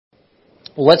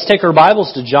Well, let's take our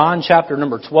Bibles to John chapter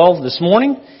number 12 this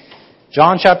morning.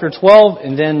 John chapter 12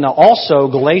 and then also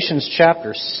Galatians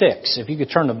chapter 6. If you could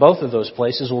turn to both of those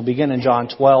places, we'll begin in John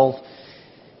 12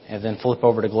 and then flip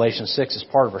over to Galatians 6 as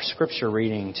part of our scripture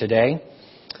reading today.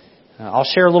 I'll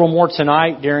share a little more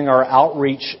tonight during our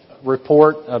outreach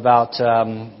report about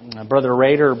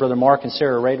Brother Mark and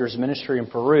Sarah Rader's ministry in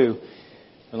Peru.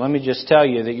 And let me just tell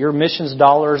you that your missions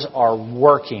dollars are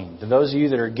working. To those of you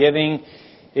that are giving,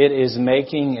 it is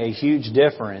making a huge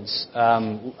difference.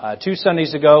 2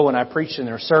 Sundays ago when I preached in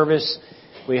their service,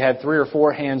 we had 3 or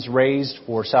 4 hands raised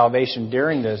for salvation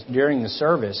during the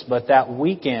service. But that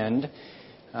weekend,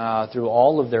 through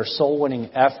all of their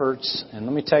soul-winning efforts, and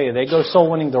let me tell you, they go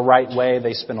soul-winning the right way.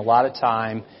 They spend a lot of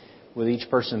time with each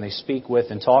person they speak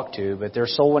with and talk to. But their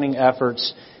soul-winning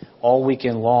efforts all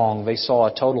weekend long, they saw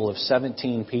a total of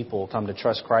 17 people come to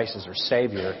trust Christ as their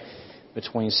Savior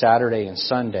between Saturday and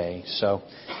Sunday.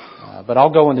 But I'll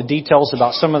go into details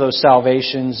about some of those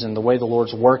salvations and the way the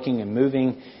Lord's working and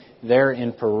moving there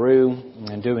in Peru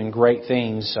and doing great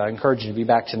things. I encourage you to be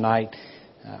back tonight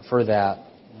for that.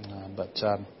 But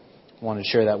I wanted to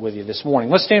share that with you this morning.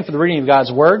 Let's stand for the reading of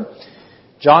God's Word.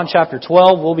 John chapter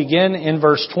 12, we'll begin in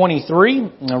verse 23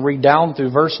 and I'll read down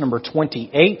through verse number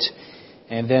 28.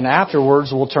 And then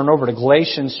afterwards we'll turn over to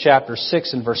Galatians chapter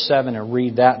 6 and verse 7 and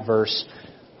read that verse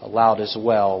aloud as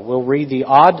well. We'll read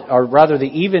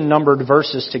the even-numbered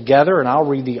verses together, and I'll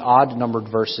read the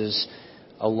odd-numbered verses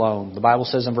alone. The Bible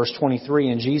says in verse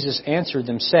 23, "And Jesus answered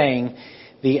them, saying,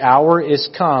 The hour is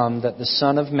come that the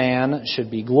Son of Man should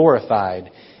be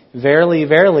glorified. Verily,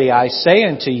 verily, I say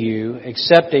unto you,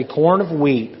 except a corn of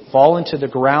wheat fall into the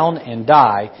ground and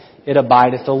die, it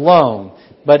abideth alone.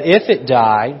 But if it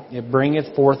die, it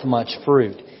bringeth forth much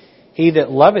fruit. He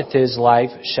that loveth his life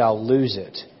shall lose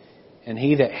it. And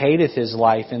he that hateth his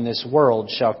life in this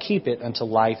world shall keep it unto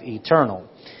life eternal.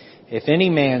 If any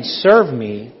man serve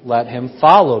me, let him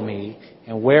follow me,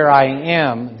 and where I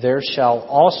am, there shall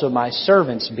also my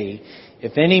servants be.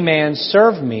 If any man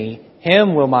serve me,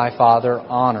 him will my Father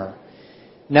honor.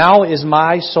 Now is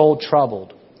my soul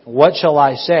troubled. What shall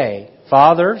I say?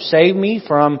 Father, save me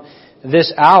from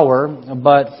this hour,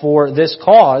 but for this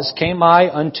cause came I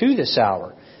unto this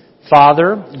hour.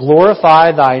 Father,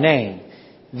 glorify thy name.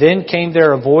 Then came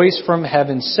there a voice from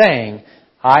heaven saying,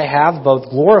 I have both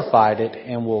glorified it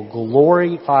and will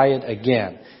glorify it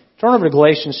again." Turn over to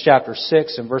Galatians chapter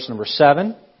 6 and verse number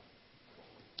 7.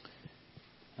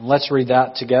 And let's read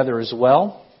that together as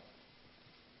well.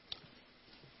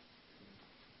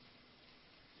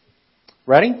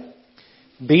 Ready?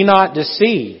 "Be not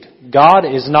deceived. God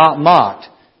is not mocked.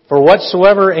 For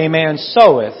whatsoever a man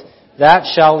soweth, that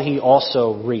shall he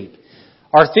also reap."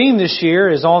 Our theme this year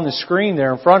is on the screen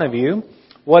there in front of you.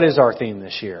 What is our theme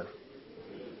this year?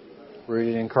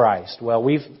 Rooted in Christ. Well,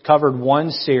 we've covered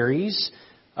one series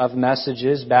of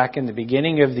messages back in the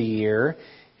beginning of the year,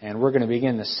 and we're going to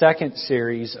begin the second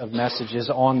series of messages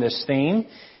on this theme.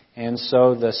 And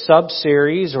so the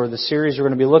sub-series, or the series we're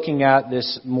going to be looking at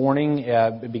this morning,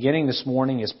 beginning this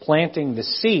morning, is Planting the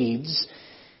Seeds.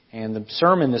 And the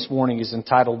sermon this morning is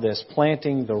entitled this,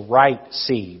 Planting the Right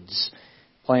Seeds.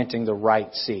 Planting the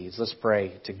right seeds. Let's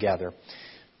pray together.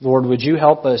 Lord, would you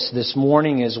help us this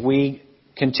morning as we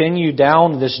continue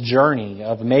down this journey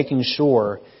of making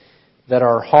sure that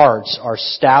our hearts are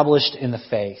established in the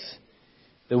faith,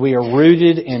 that we are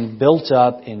rooted and built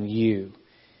up in you.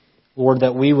 Lord,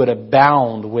 that we would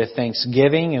abound with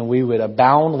thanksgiving and we would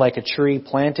abound like a tree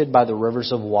planted by the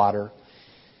rivers of water.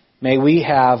 May we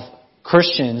have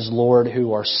Christians, Lord,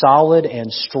 who are solid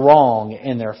and strong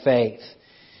in their faith.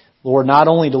 Lord, not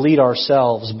only to lead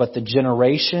ourselves, but the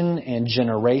generation and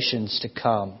generations to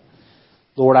come.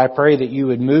 Lord, I pray that you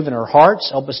would move in our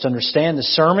hearts, help us to understand the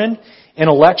sermon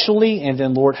intellectually, and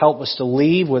then, Lord, help us to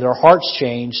leave with our hearts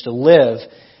changed, to live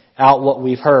out what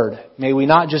we've heard. May we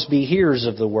not just be hearers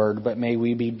of the word, but may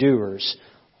we be doers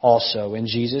also. In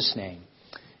Jesus' name,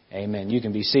 amen. You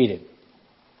can be seated.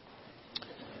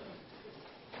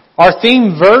 Our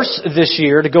theme verse this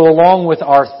year, to go along with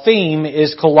our theme,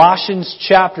 is Colossians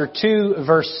chapter 2,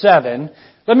 verse 7.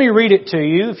 Let me read it to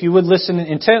you, if you would listen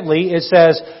intently. It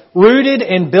says, "Rooted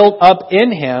and built up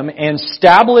in Him, and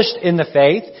established in the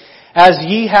faith, as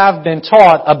ye have been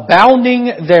taught, abounding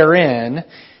therein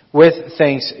with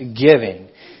thanksgiving."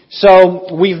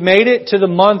 So, we've made it to the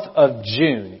month of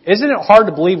June. Isn't it hard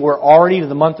to believe we're already to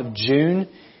the month of June?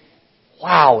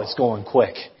 Wow, it's going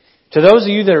quick. To those of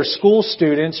you that are school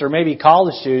students or maybe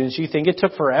college students, you think it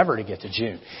took forever to get to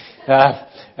June.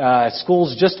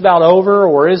 School's just about over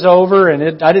or is over,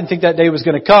 and I didn't think that day was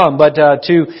going to come. But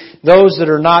to those that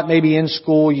are not maybe in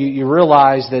school, you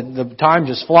realize that the time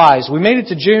just flies. We made it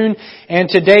to June, and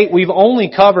to date we've only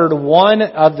covered one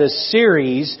of the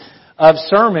series of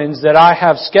sermons that I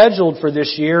have scheduled for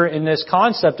this year in this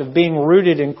concept of being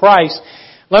rooted in Christ.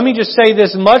 Let me just say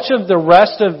this, much of the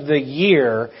rest of the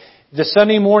year, the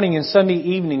Sunday morning and Sunday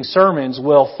evening sermons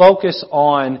will focus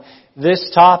on this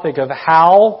topic of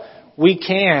how we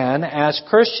can, as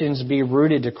Christians, be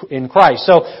rooted in Christ.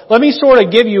 So let me sort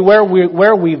of give you where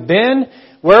we've been,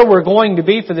 where we're going to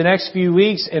be for the next few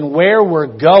weeks, and where we're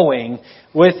going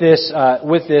with this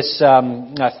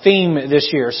theme this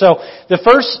year. So the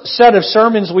first set of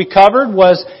sermons we covered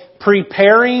was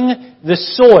preparing the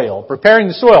soil. Preparing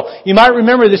the soil. You might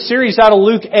remember the series out of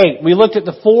Luke 8. We looked at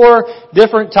the 4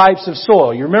 different types of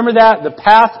soil. You remember that? The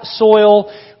path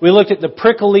soil. We looked at the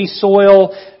prickly soil,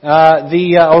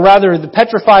 the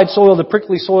petrified soil, the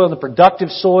prickly soil, the productive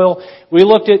soil. We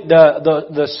looked at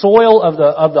the soil of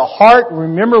the heart.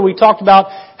 Remember, we talked about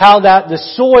how that the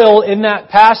soil in that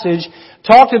passage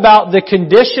talked about the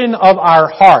condition of our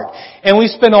heart. And we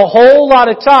spent a whole lot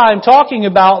of time talking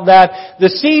about that the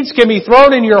seeds can be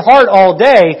thrown in your heart all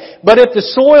day, but if the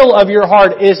soil of your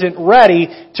heart isn't ready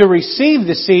to receive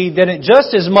the seed, then it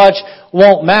just as much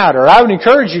won't matter. I would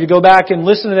encourage you to go back and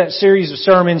listen to that series of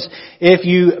sermons if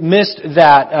you missed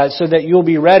that, so that you'll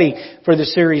be ready for the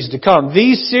series to come.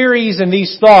 These series and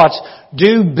these thoughts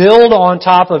do build on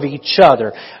top of each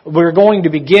other. We're going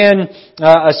to begin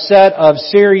a set of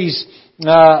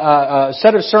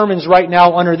sermons right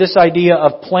now under this idea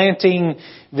of planting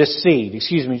the seed.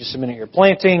 Excuse me just a minute here.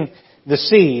 Planting the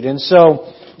seed. And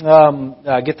so,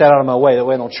 get that out of my way. That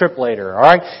way I don't trip later.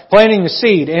 Alright? Planting the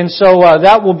seed. And so,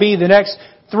 that will be the next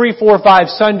 3, 4, 5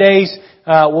 Sundays.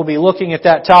 We'll be looking at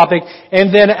that topic.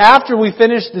 And then after we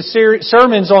finish the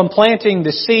sermons on planting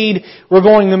the seed, we're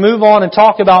going to move on and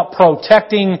talk about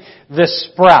protecting the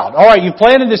sprout. Alright, you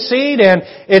planted the seed and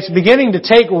it's beginning to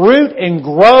take root and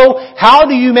grow. How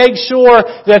do you make sure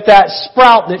that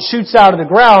sprout that shoots out of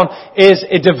the ground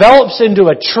it develops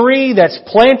into a tree that's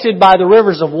planted by the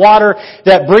rivers of water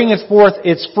that bringeth forth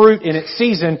its fruit in its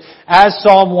season, as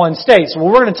Psalm 1 states? Well,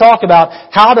 we're going to talk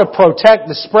about how to protect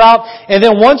the sprout, and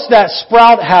then once that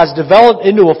sprout has developed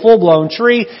into a full-blown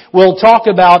tree, we'll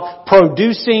talk about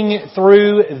producing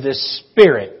through the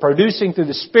Spirit. Producing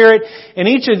through the Spirit. And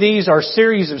each of these are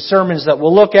series of sermons that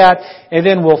we'll look at, and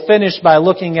then we'll finish by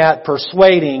looking at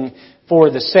persuading for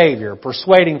the Savior.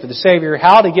 Persuading for the Savior,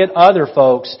 how to get other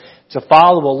folks to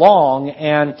follow along,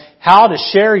 and how to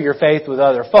share your faith with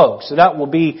other folks. So that will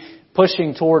be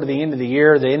pushing toward the end of the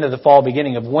year, the end of the fall,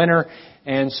 beginning of winter.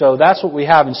 And so that's what we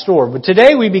have in store. But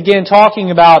today we begin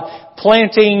talking about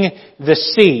planting the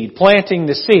seed. Planting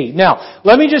the seed. Now,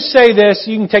 let me just say this.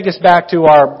 You can take us back to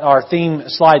our theme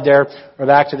slide there, or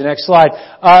back to the next slide.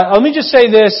 Let me just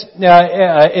say this,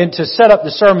 and to set up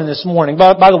the sermon this morning.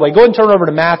 By the way, go ahead and turn over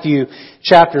to Matthew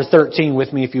chapter 13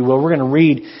 with me, if you will. We're going to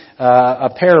read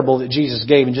a parable that Jesus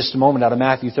gave in just a moment out of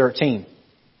Matthew 13.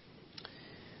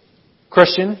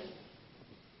 Christian,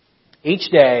 each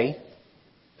day,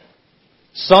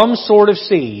 some sort of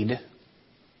seed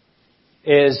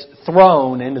is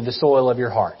thrown into the soil of your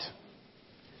heart.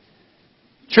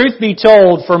 Truth be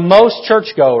told, for most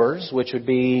churchgoers, which would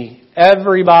be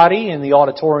everybody in the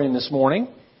auditorium this morning,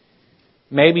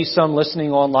 maybe some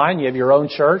listening online, you have your own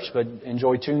church, but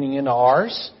enjoy tuning into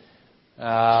ours.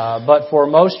 But for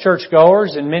most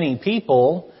churchgoers and many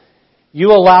people,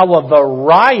 you allow a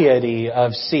variety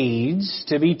of seeds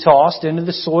to be tossed into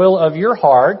the soil of your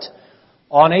heart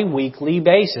on a weekly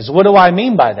basis. What do I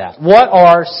mean by that? What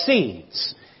are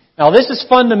seeds? Now, this is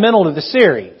fundamental to the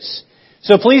series.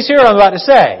 So please hear what I'm about to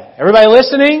say. Everybody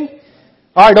listening?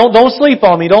 Alright, don't sleep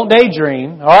on me. Don't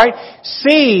daydream. Alright?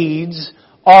 Seeds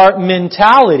are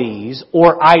mentalities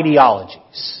or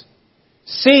ideologies.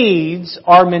 Seeds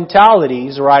are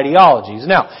mentalities or ideologies.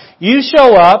 Now, you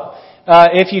show up,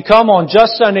 if you come on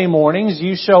just Sunday mornings,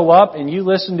 you show up and you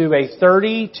listen to a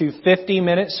 30 to 50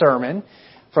 minute sermon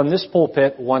from this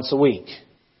pulpit once a week.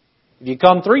 If you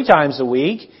come 3 times a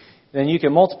week, then you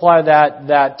can multiply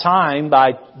that time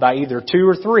by either 2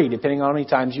 or 3, depending on how many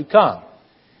times you come.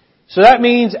 So that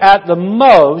means at the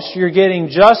most, you're getting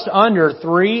just under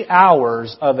 3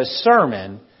 hours of a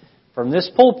sermon from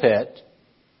this pulpit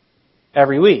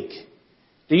every week.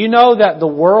 Do you know that the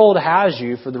world has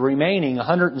you for the remaining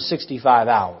 165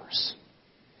 hours?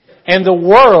 And the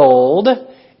world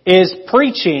is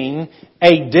preaching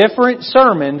a different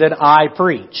sermon than I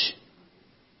preach.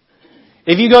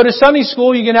 If you go to Sunday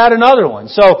school, you can add another one.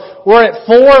 So we're at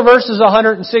 4 verses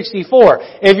 164.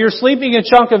 If you're sleeping a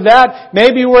chunk of that,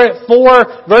 maybe we're at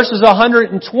 4 verses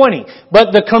 120. But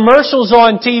the commercials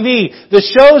on TV, the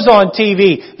shows on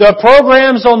TV, the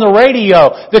programs on the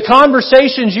radio, the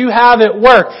conversations you have at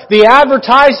work, the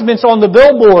advertisements on the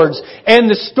billboards and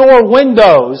the store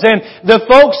windows, and the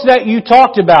folks that you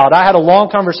talked about. I had a long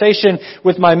conversation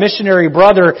with my missionary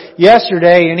brother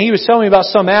yesterday, and he was telling me about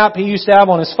some app he used to have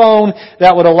on his phone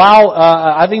that would allow,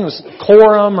 I think it was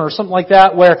Quorum or something like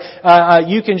that, where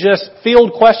you can just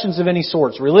field questions of any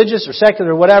sorts, religious or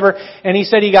secular or whatever. And he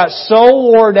said he got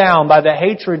so wore down by the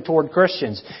hatred toward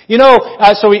Christians.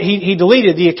 So he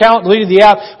deleted the account, deleted the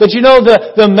app. But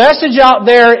the message out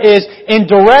there is in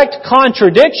direct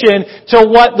contradiction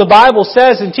to what the Bible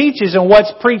says and teaches and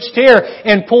what's preached here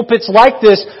in pulpits like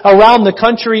this around the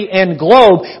country and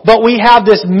globe. But we have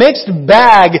this mixed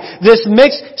bag, this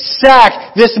mixed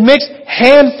sack, this mixed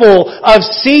handful of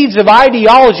seeds of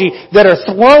ideology that are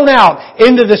thrown out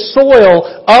into the soil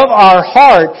of our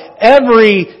heart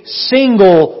every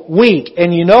single week.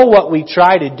 And you know what we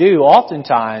try to do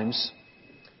oftentimes?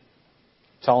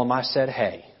 Tell them I said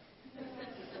hey.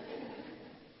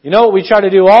 You know what we try to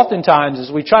do oftentimes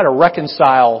is we try to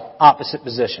reconcile opposite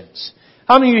positions.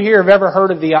 How many of you here have ever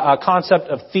heard of the concept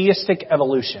of theistic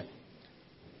evolution?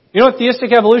 You know what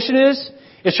theistic evolution is?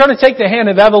 It's trying to take the hand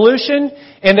of evolution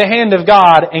and the hand of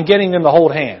God and getting them to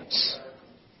hold hands.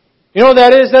 You know what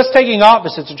that is? That's taking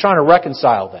opposites and trying to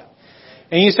reconcile them.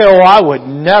 And you say, I would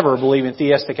never believe in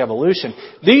theistic evolution.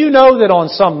 Do you know that on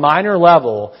some minor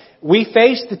level, we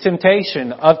face the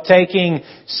temptation of taking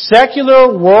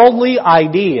secular worldly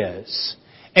ideas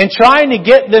and trying to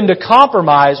get them to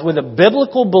compromise with a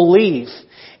biblical belief,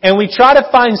 and we try to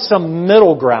find some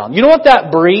middle ground. You know what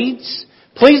that breeds?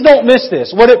 Please don't miss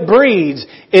this. What it breeds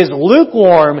is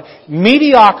lukewarm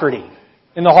mediocrity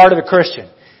in the heart of a Christian.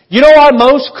 You know why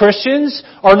most Christians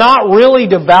are not really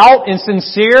devout and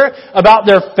sincere about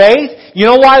their faith? You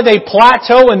know why they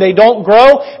plateau and they don't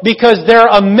grow? Because they're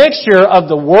a mixture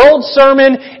of the world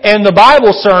sermon and the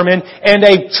Bible sermon, and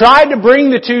they've tried to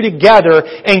bring the two together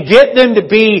and get them to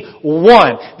be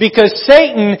one. Because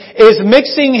Satan is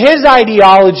mixing his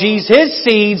ideologies, his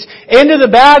seeds, into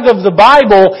the bag of the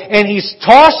Bible, and he's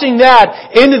tossing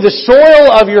that into the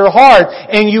soil of your heart,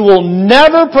 and you will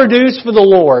never produce for the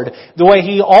Lord the way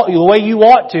you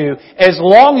ought to, as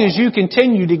long as you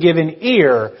continue to give an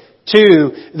ear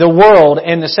to the world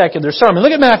and the secular sermon.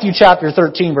 Look at Matthew chapter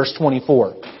 13, verse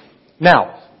 24.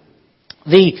 Now,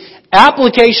 the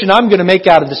application I'm going to make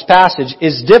out of this passage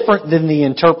is different than the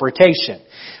interpretation.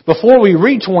 Before we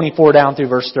read 24 down through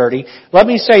verse 30, let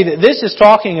me say that this is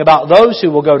talking about those who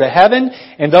will go to heaven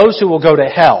and those who will go to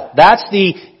hell. That's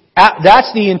the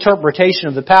interpretation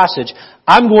of the passage.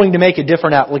 I'm going to make a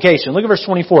different application. Look at verse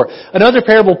 24. Another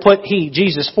parable put he,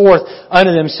 Jesus, forth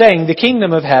unto them, saying, The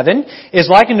kingdom of heaven is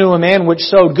likened to a man which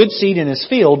sowed good seed in his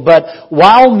field, but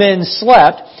while men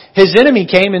slept, his enemy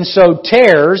came and sowed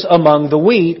tares among the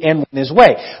wheat and went his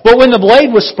way. But when the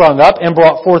blade was sprung up and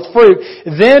brought forth fruit,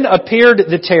 then appeared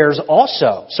the tares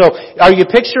also. So, are you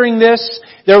picturing this?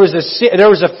 There was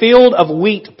a field of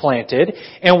wheat planted,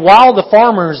 and while the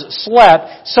farmers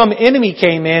slept, some enemy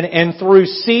came in and threw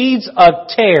seeds of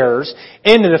tares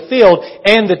into the field,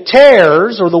 and the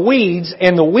tares, or the weeds,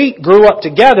 and the wheat grew up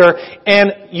together,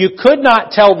 and you could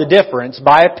not tell the difference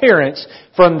by appearance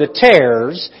from the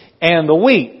tares and the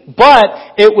wheat.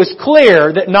 But it was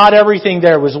clear that not everything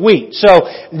there was wheat. So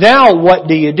now what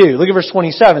do you do? Look at verse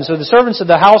 27. So the servants of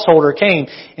the householder came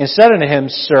and said unto him,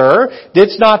 Sir,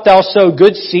 didst not thou sow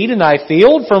good seed in thy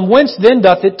field? From whence then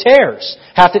hath it tares?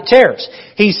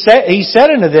 He said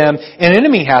unto them, An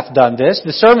enemy hath done this.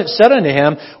 The servant said unto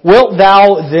him, Wilt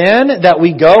thou then that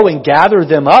we go and gather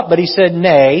them up? But he said,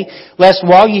 Nay, lest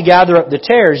while ye gather up the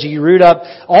tares, ye root up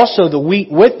also the wheat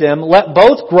with them. Let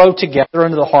both grow together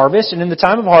unto the harvest. And in the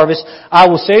time of harvest, I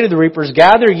will say to the reapers,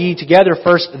 Gather ye together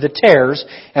first the tares,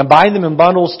 and bind them in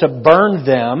bundles to burn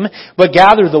them, but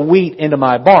gather the wheat into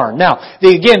my barn. Now,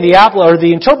 the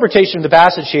interpretation of the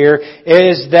passage here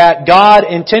is that God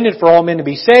intended for all men to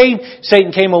be saved.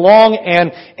 Satan came along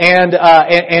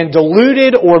and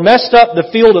diluted or messed up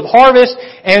the field of harvest,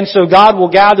 and so God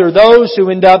will gather those who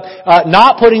end up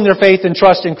not putting their faith and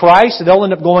trust in Christ, so they'll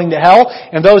end up going to hell,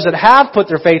 and those that have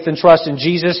put their faith and trust in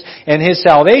Jesus and His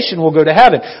salvation will go to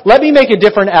heaven. Let me make a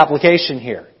different application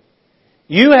here.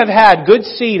 You have had good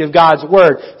seed of God's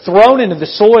Word thrown into the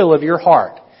soil of your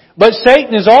heart. But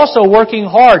Satan is also working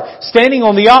hard, standing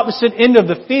on the opposite end of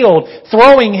the field,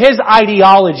 throwing his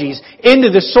ideologies into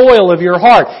the soil of your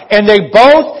heart. And they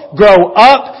both grow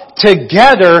up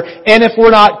together. And if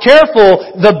we're not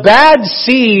careful, the bad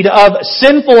seed of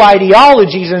sinful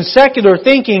ideologies and secular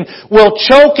thinking will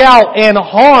choke out and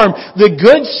harm the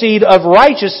good seed of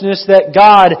righteousness that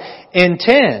God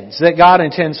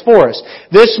intends for us.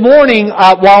 This morning,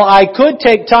 while I could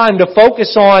take time to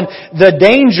focus on the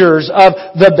dangers of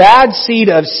the bad seed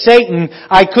of Satan,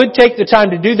 I could take the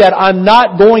time to do that. I'm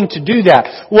not going to do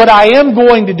that. What I am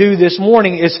going to do this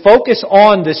morning is focus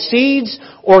on the seeds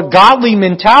or godly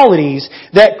mentalities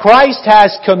that Christ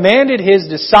has commanded His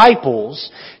disciples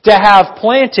to have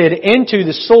planted into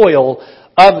the soil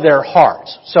of their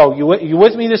hearts. So, you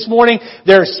with me this morning?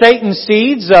 There's Satan's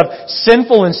seeds of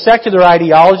sinful and secular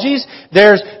ideologies.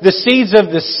 There's the seeds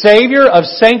of the Savior of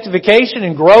sanctification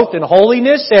and growth and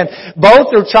holiness, and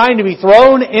both are trying to be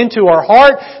thrown into our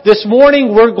heart. This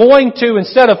morning we're going to,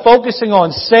 instead of focusing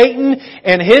on Satan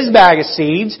and his bag of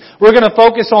seeds, we're going to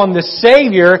focus on the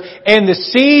Savior and the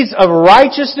seeds of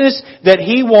righteousness that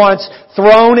He wants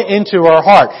thrown into our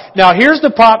heart. Now, here's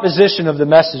the proposition of the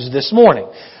message this morning.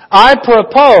 I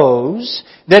propose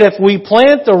that if we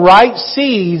plant the right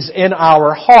seeds in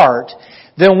our heart,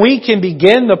 then we can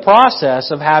begin the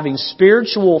process of having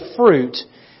spiritual fruit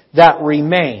that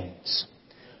remains.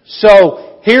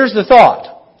 So, here's the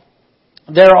thought.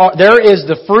 There is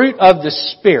the fruit of the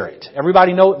Spirit.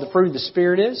 Everybody know what the fruit of the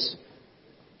Spirit is?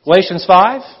 Galatians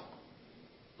 5.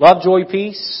 Love, joy,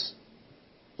 peace,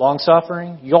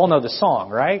 long-suffering. You all know the song,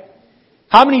 right?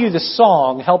 How many of you the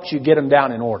song helped you get them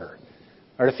down in order?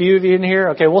 Are there a few of you in here?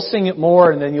 Okay, we'll sing it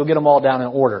more and then you'll get them all down in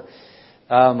order.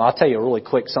 I'll tell you really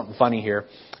quick something funny here.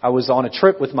 I was on a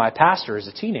trip with my pastor as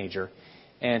a teenager,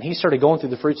 and he started going through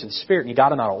the fruits of the Spirit, and he got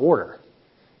them out of order.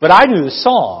 But I knew the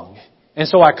song, and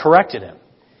so I corrected him.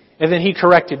 And then he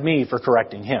corrected me for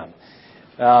correcting him.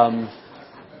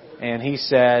 And he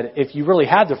said, if you really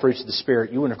had the fruits of the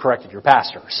Spirit, you wouldn't have corrected your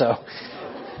pastor. So,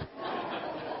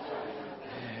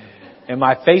 and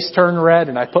my face turned red,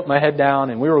 and I put my head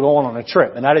down, and we were going on a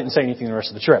trip. And I didn't say anything the rest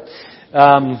of the trip.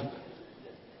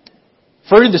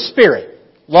 Fruit of the Spirit.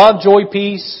 Love, joy,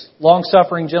 peace,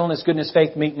 long-suffering, gentleness, goodness,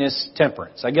 faith, meekness,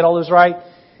 temperance. I get all those right?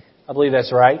 I believe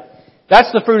that's right.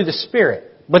 That's the fruit of the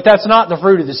Spirit. But that's not the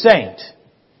fruit of the saint.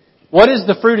 What is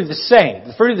the fruit of the saint?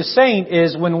 The fruit of the saint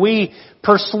is when we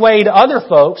persuade other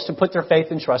folks to put their faith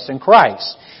and trust in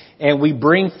Christ. And we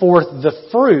bring forth the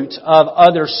fruit of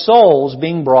other souls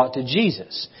being brought to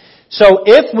Jesus. So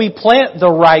if we plant the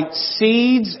right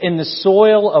seeds in the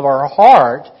soil of our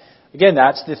heart, again,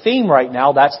 that's the theme right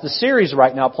now, that's the series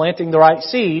right now, planting the right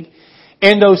seed,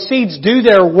 and those seeds do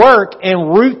their work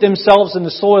and root themselves in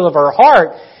the soil of our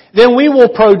heart, then we will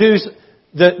produce,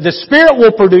 the Spirit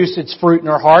will produce its fruit in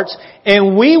our hearts,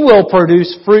 and we will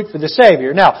produce fruit for the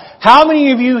Savior. Now, how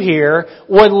many of you here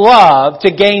would love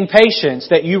to gain patience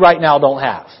that you right now don't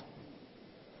have?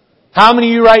 How many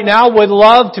of you right now would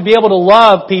love to be able to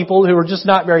love people who are just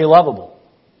not very lovable?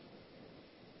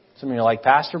 Some of you are like,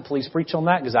 Pastor, please preach on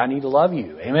that because I need to love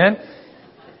you. Amen?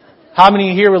 How many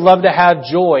of you here would love to have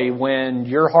joy when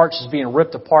your heart's just being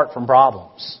ripped apart from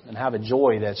problems and have a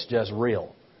joy that's just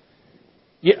real?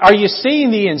 Are you seeing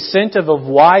the incentive of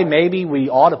why maybe we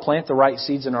ought to plant the right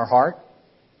seeds in our heart?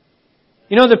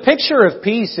 You know, the picture of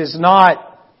peace is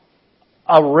not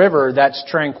a river that's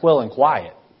tranquil and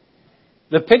quiet.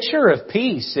 The picture of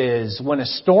peace is when a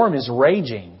storm is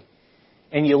raging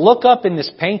and you look up in this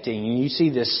painting and you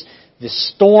see this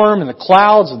storm and the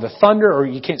clouds and the thunder, or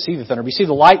you can't see the thunder, but you see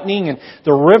the lightning and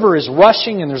the river is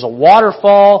rushing and there's a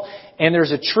waterfall and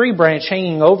there's a tree branch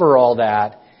hanging over all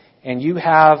that. And you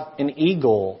have an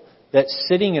eagle that's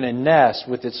sitting in a nest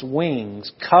with its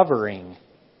wings covering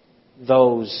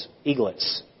those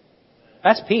eaglets.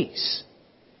 That's peace.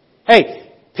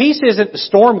 Hey, peace isn't the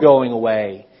storm going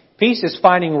away. Peace is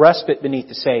finding respite beneath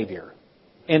the Savior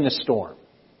in the storm.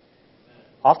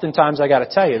 Oftentimes, I got to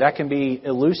tell you, that can be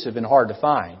elusive and hard to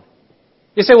find.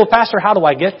 You say, well, Pastor, how do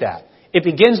I get that? It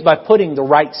begins by putting the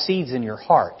right seeds in your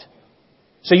heart.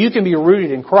 So you can be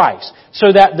rooted in Christ.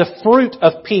 So that the fruit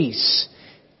of peace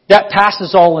that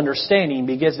passes all understanding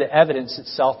begins to evidence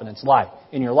itself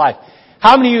in your life.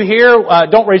 How many of you here,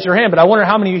 don't raise your hand, but I wonder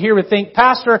how many of you here would think,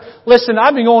 Pastor, listen,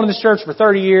 I've been going to this church for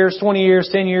 30 years, 20 years,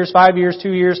 10 years, 5 years,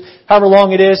 2 years, however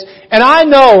long it is, and I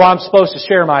know I'm supposed to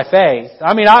share my faith.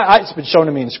 I mean, it's been shown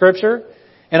to me in Scripture,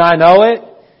 and I know it,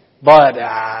 but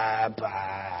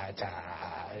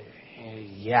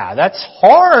yeah, that's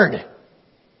hard.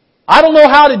 I don't know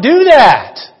how to do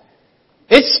that.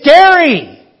 It's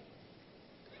scary.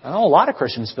 I know a lot of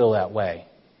Christians feel that way.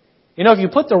 You know, if you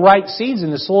put the right seeds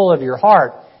in the soil of your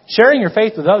heart, sharing your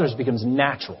faith with others becomes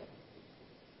natural.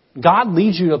 God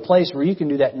leads you to a place where you can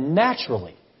do that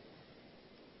naturally.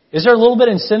 Is there a little bit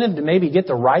of incentive to maybe get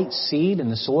the right seed in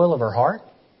the soil of our heart?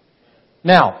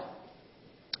 Now,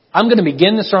 I'm going to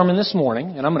begin the sermon this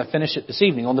morning, and I'm going to finish it this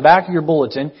evening. On the back of your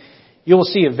bulletin, you will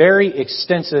see a very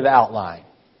extensive outline.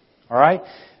 All right?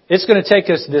 It's going to take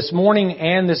us this morning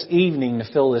and this evening to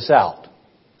fill this out.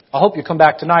 I hope you come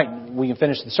back tonight and we can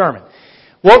finish the sermon.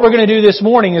 What we're going to do this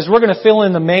morning is we're going to fill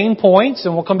in the main points,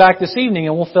 and we'll come back this evening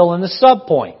and we'll fill in the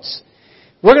sub-points.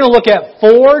 We're going to look at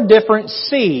 4 different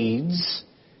seeds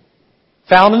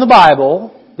found in the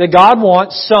Bible that God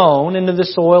wants sown into the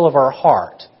soil of our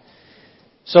heart.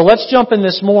 So let's jump in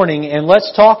this morning and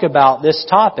let's talk about this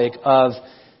topic of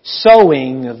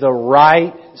sowing the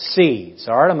right seeds.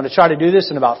 All right, I'm going to try to do this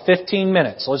in about 15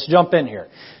 minutes. Let's jump in here.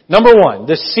 Number 1,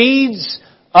 the seeds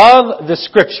of the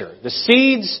Scripture. The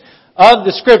seeds of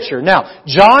the Scripture. Now,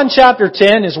 John chapter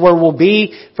 10 is where we'll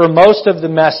be for most of the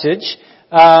message.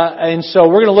 And so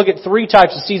we're going to look at 3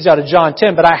 types of seeds out of John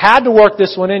 10. But I had to work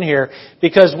this one in here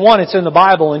because 1, it's in the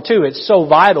Bible, and 2, it's so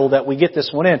vital that we get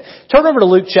this one in. Turn over to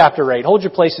Luke chapter 8. Hold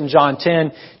your place in John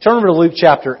 10. Turn over to Luke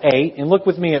chapter 8 and look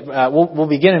with me at, we'll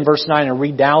begin in verse 9 and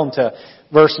read down to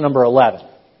verse number 11.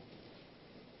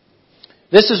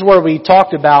 This is where we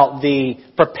talked about the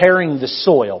preparing the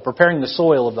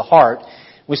soil of the heart.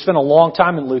 We spent a long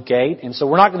time in Luke 8, and so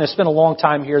we're not going to spend a long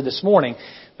time here this morning.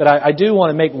 But I do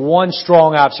want to make one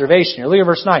strong observation here. Look at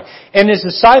verse 9. And his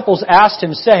disciples asked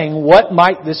him, saying, What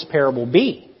might this parable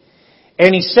be?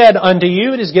 And he said, Unto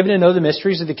you it is given to know the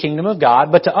mysteries of the kingdom of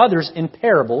God, but to others in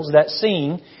parables, that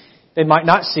seeing they might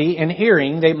not see, and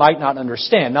hearing they might not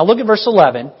understand. Now look at verse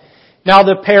 11. Now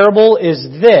the parable is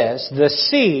this, the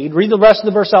seed, read the rest of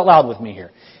the verse out loud with me here,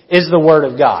 is the Word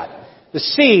of God. The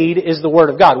seed is the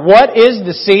Word of God. What is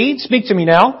the seed? Speak to me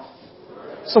now.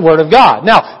 It's the Word of God.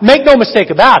 Now, make no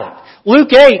mistake about it.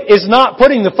 Luke 8 is not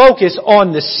putting the focus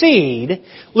on the seed.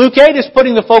 Luke 8 is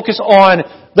putting the focus on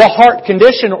the heart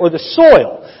condition or the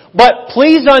soil. But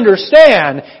please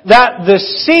understand that the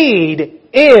seed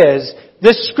is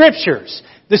the Scriptures.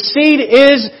 The seed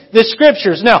is the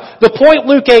Scriptures. Now, the point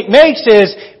Luke 8 makes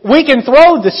is we can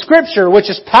throw the Scripture, which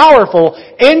is powerful,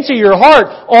 into your heart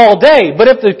all day. But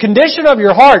if the condition of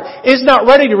your heart is not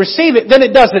ready to receive it, then it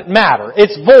doesn't matter.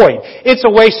 It's void. It's a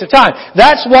waste of time.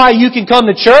 That's why you can come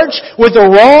to church with the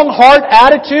wrong heart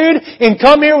attitude and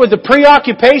come here with the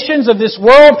preoccupations of this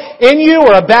world in you,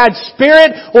 or a bad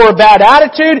spirit or a bad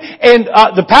attitude. And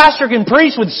the pastor can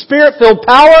preach with Spirit-filled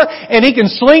power and he can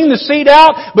sling the seed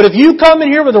out. But if you come in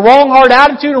here with the wrong heart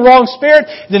attitude or wrong spirit,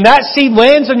 then that seed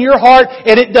lands in your heart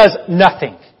and it does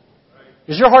nothing.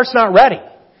 Because your heart's not ready.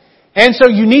 And so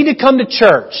you need to come to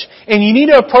church, and you need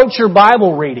to approach your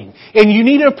Bible reading, and you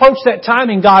need to approach that time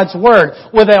in God's Word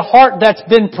with a heart that's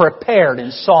been prepared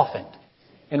and softened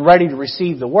and ready to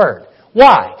receive the Word.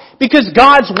 Why? Because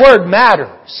God's Word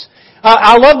matters.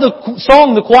 I love the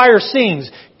song the choir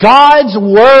sings, God's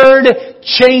Word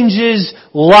changes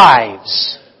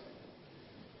lives.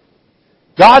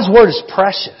 God's Word is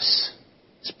precious.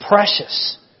 It's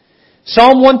precious.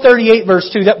 Psalm 138 verse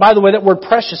 2, that, by the way, that word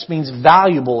precious means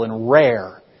valuable and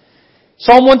rare.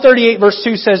 Psalm 138 verse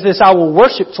 2 says this, I will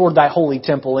worship toward thy holy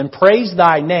temple and praise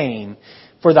thy name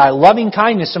for thy loving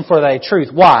kindness and for thy truth.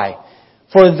 Why?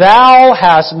 For thou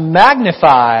hast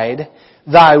magnified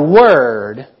thy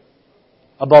word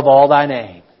above all thy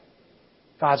name.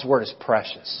 God's Word is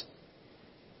precious.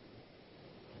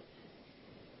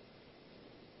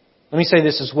 Let me say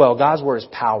this as well. God's Word is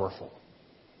powerful.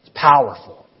 It's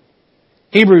powerful.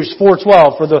 Hebrews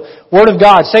 4:12, for the Word of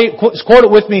God, quote it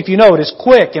with me if you know it, is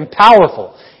quick and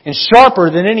powerful and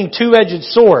sharper than any two-edged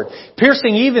sword,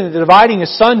 piercing even the dividing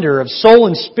asunder of soul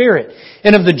and spirit,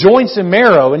 and of the joints and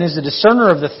marrow, and is a discerner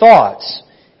of the thoughts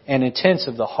and intents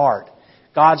of the heart.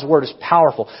 God's Word is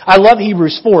powerful. I love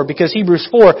Hebrews 4 because Hebrews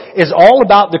 4 is all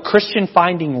about the Christian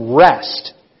finding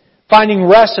rest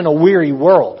in a weary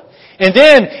world. And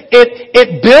then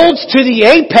it builds to the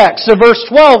apex of verse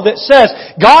 12 that says,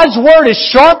 God's Word is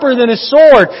sharper than a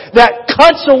sword that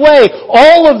cuts away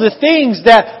all of the things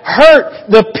that hurt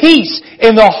the peace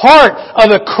in the heart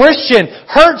of a Christian,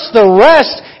 hurts the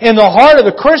rest in the heart of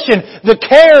a Christian, the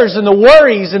cares and the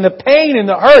worries and the pain and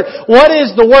the hurt. What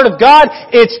is the Word of God?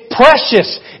 It's precious.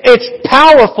 It's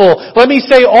powerful. Let me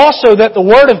say also that the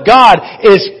Word of God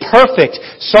is perfect.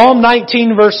 Psalm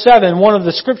 19 verse 7, one of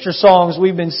the scripture songs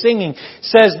we've been singing,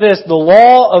 says this, the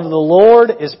law of the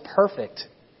Lord is perfect,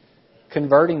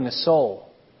 converting the soul.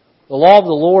 The law of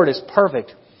the Lord is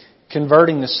perfect,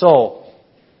 converting the soul.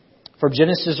 From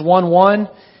Genesis 1:1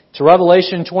 to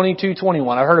Revelation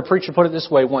 22:21. I heard a preacher put it this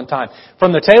way one time.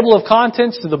 From the table of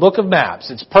contents to the book of maps.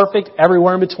 It's perfect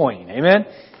everywhere in between. Amen?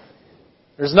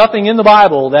 There's nothing in the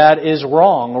Bible that is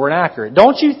wrong or inaccurate.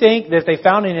 Don't you think that if they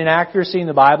found an inaccuracy in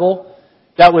the Bible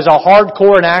that was a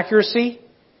hardcore inaccuracy,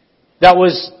 that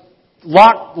was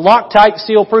Loctite,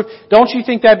 seal proof, don't you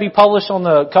think that'd be published on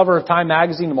the cover of Time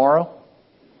magazine tomorrow?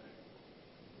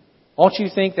 Don't you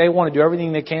think they want to do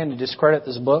everything they can to discredit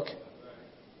this book?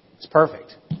 It's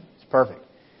perfect. It's perfect.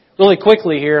 Really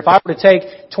quickly here, if I were to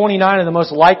take 29 of the most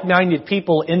like-minded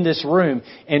people in this room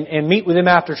and meet with them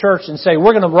after church and say,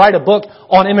 we're going to write a book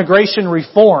on immigration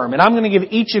reform, and I'm going to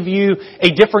give each of you a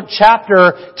different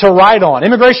chapter to write on.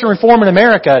 Immigration reform in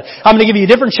America, I'm going to give you a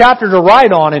different chapter to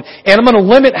write on, and I'm going to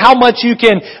limit how much you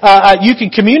can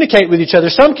communicate with each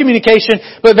other. Some communication,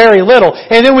 but very little.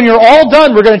 And then when you're all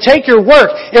done, we're going to take your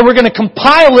work and we're going to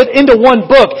compile it into one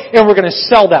book, and we're going to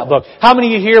sell that book. How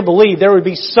many of you here believe there would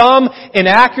be some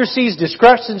inaccuracies,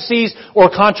 discrepancies, or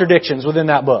contradictions within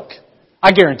that book?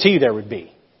 I guarantee you there would be.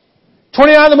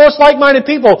 29 of the most like-minded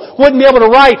people wouldn't be able to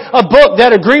write a book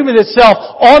that agreed with itself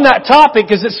on that topic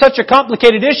because it's such a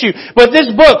complicated issue. But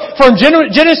this book, from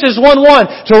Genesis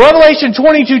 1:1 to Revelation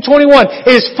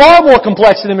 22:21, is far more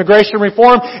complex than immigration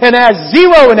reform and has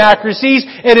zero inaccuracies.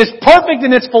 It is perfect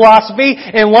in its philosophy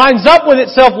and lines up with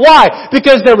itself. Why?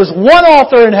 Because there was one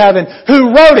author in heaven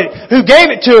who wrote it, who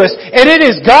gave it to us, and it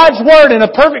is God's Word in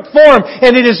a perfect form,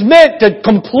 and it is meant to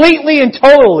completely and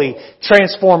totally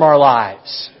transform our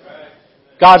lives.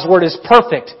 God's Word is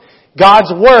perfect.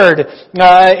 God's Word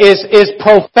is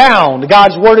profound.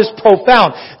 God's Word is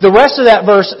profound. The rest of that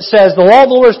verse says, the law of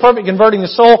the Lord is perfect, converting the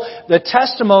soul. The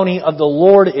testimony of the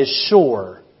Lord is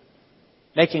sure,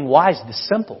 making wise the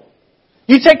simple.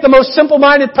 You take the most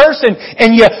simple-minded person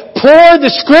and you pour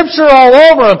the Scripture all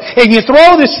over them and you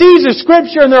throw the seeds of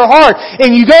Scripture in their heart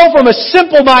and you go from a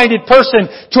simple-minded person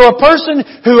to a person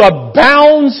who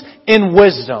abounds in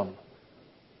wisdom.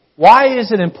 Why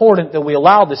is it important that we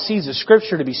allow the seeds of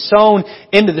Scripture to be sown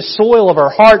into the soil of our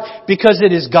heart? Because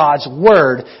it is God's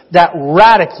Word that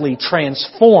radically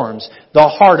transforms the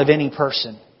heart of any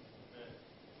person.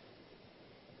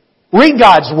 Read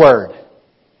God's Word.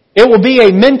 It will be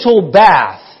a mental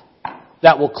bath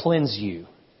that will cleanse you.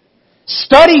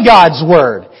 Study God's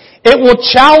Word. It will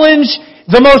challenge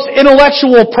the most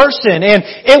intellectual person, and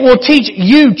it will teach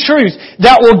you truth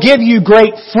that will give you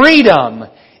great freedom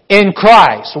in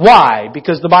Christ. Why?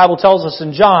 Because the Bible tells us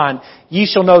in John, ye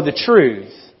shall know the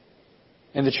truth,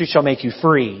 and the truth shall make you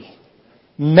free.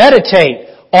 Meditate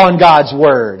on God's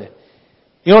Word.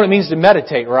 You know what it means to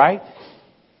meditate, right?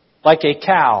 Like a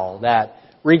cow that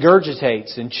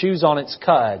regurgitates and chews on its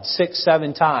cud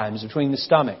 6-7 times between the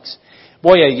stomachs.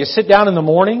 Boy, you sit down in the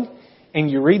morning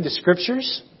and you read the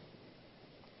Scriptures.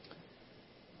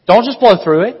 Don't just blow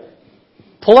through it.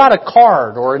 Pull out a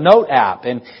card or a note app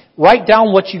and write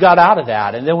down what you got out of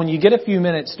that. And then when you get a few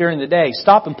minutes during the day,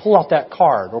 stop and pull out that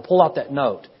card or pull out that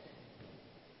note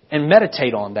and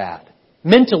meditate on that.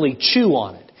 Mentally chew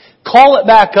on it. Call it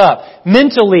back up.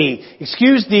 Mentally,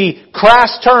 excuse the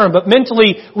crass term, but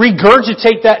mentally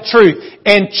regurgitate that truth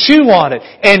and chew on it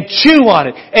and chew on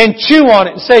it and chew on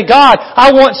it and say, God,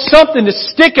 I want something to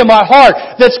stick in my heart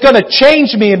that's going to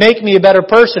change me and make me a better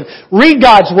person. Read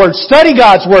God's Word. Study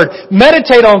God's Word.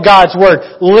 Meditate on God's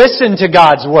Word. Listen to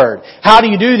God's Word. How do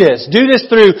you do this? Do this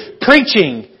through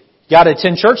preaching. You got to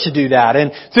attend church to do that.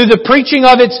 And through the preaching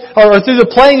of its, or through the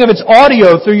playing of its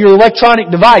audio through your electronic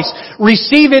device,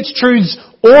 receive its truths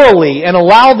orally and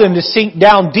allow them to sink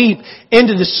down deep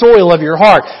into the soil of your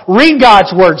heart. Read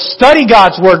God's Word, study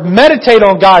God's Word, meditate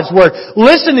on God's Word,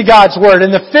 listen to God's Word,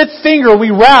 and the fifth finger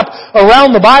we wrap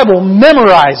around the Bible,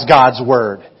 memorize God's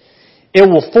Word. It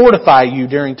will fortify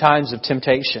you during times of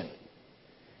temptation.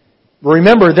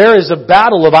 Remember, there is a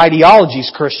battle of ideologies,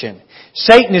 Christian.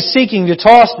 Satan is seeking to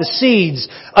toss the seeds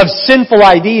of sinful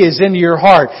ideas into your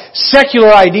heart,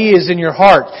 secular ideas in your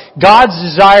heart. God's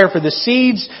desire for the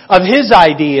seeds of His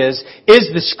ideas is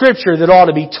the Scripture that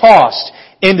ought to be tossed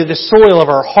into the soil of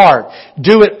our heart.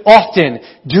 Do it often.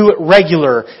 Do it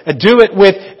regular. Do it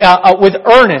with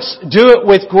earnest. Do it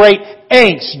with great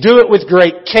angst. Do it with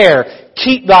great care.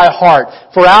 Keep thy heart,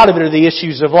 for out of it are the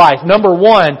issues of life. Number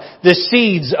one, the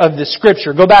seeds of the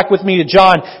Scripture. Go back with me to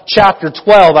John chapter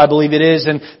 12, I believe it is,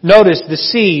 and notice the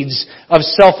seeds of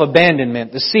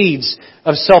self-abandonment. The seeds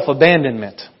of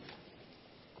self-abandonment.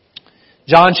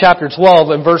 John chapter 12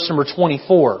 and verse number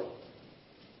 24.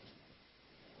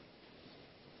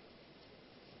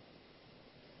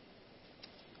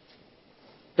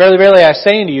 Verily, verily, I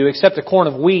say unto you, except a corn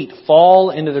of wheat fall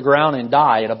into the ground and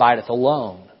die, it abideth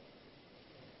alone.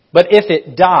 But if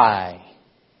it die,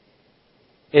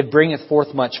 it bringeth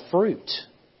forth much fruit.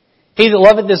 He that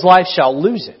loveth his life shall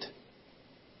lose it.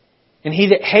 And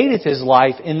he that hateth his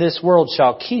life in this world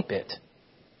shall keep it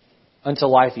unto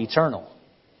life eternal.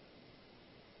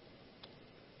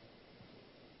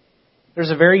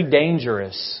 There's a very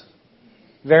dangerous,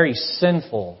 very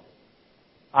sinful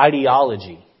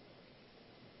ideology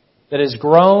that has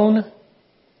grown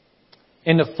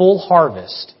into full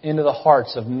harvest into the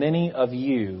hearts of many of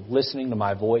you listening to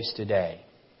my voice today.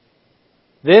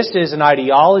 This is an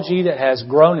ideology that has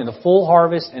grown into full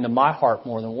harvest into my heart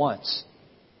more than once.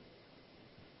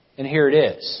 And here it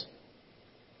is.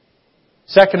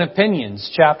 2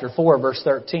 Opinions, chapter 4, verse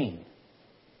 13.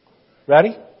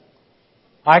 Ready?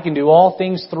 I can do all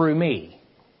things through me,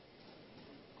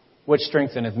 which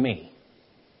strengtheneth me.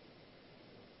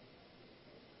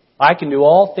 I can do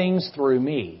all things through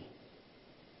me,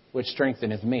 which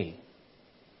strengtheneth me.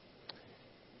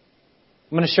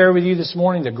 I'm going to share with you this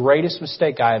morning the greatest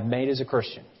mistake I have made as a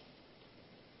Christian.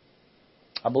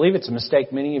 I believe it's a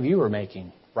mistake many of you are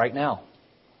making right now.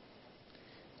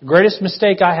 The greatest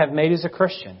mistake I have made as a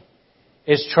Christian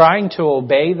is trying to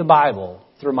obey the Bible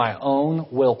through my own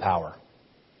willpower.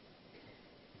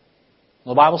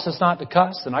 Well, the Bible says not to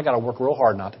cuss, then I got to work real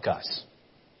hard not to cuss.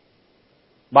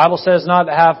 The Bible says not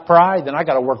to have pride, then I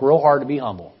got to work real hard to be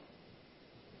humble.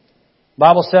 The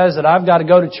Bible says that I've got to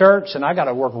go to church, and I got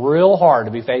to work real hard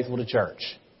to be faithful to church.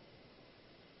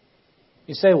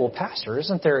 You say, well, Pastor,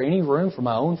 isn't there any room for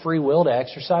my own free will to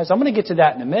exercise? I'm going to get to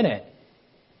that in a minute.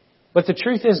 But the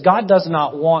truth is, God does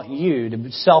not want you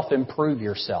to self-improve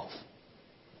yourself.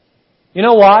 You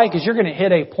know why? Because you're going to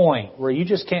hit a point where you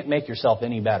just can't make yourself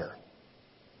any better.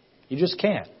 You just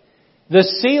can't. The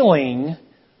ceiling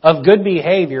of good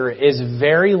behavior is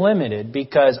very limited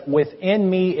because within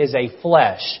me is a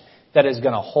flesh that is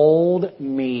going to hold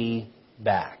me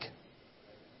back.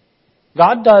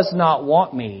 God does not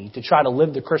want me to try to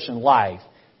live the Christian life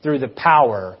through the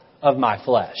power of my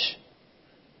flesh.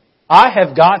 I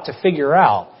have got to figure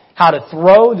out how to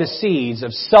throw the seeds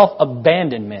of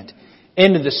self-abandonment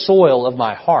into the soil of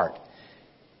my heart.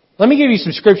 Let me give you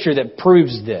some scripture that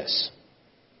proves this.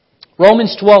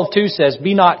 Romans 12:2 says,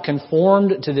 be not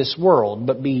conformed to this world,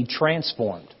 but be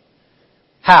transformed.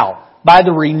 How? By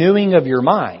the renewing of your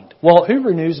mind. Well, who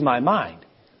renews my mind?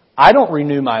 I don't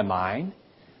renew my mind.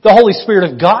 The Holy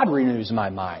Spirit of God renews my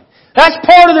mind. That's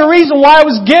part of the reason why I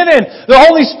was given the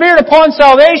Holy Spirit upon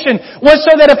salvation, was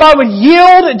so that if I would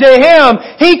yield to Him,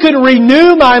 He could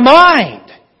renew my mind.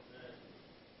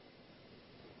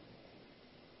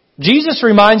 Jesus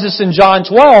reminds us in John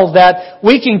 12 that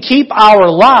we can keep our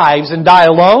lives and die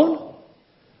alone,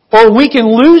 or we can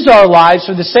lose our lives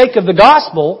for the sake of the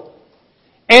gospel,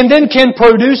 and then can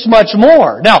produce much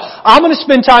more. Now, I'm going to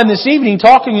spend time this evening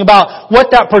talking about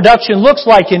what that production looks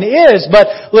like and is,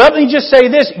 but let me just say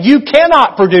this. You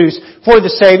cannot produce for the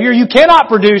Savior. You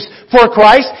cannot produce for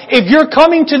Christ if you're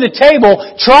coming to the table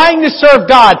trying to serve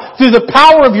God through the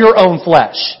power of your own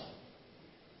flesh.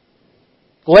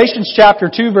 Galatians chapter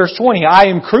 2 verse 20,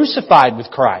 I am crucified with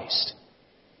Christ.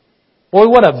 Boy,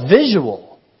 what a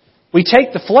visual. We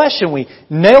take the flesh and we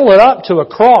nail it up to a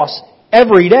cross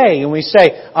every day and we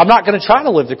say, I'm not going to try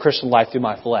to live the Christian life through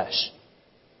my flesh.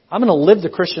 I'm going to live the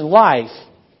Christian life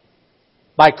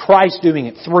by Christ doing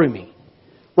it through me.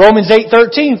 Romans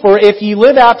 8:13, for if ye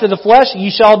live after the flesh, ye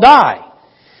shall die.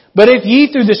 But if ye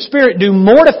through the Spirit do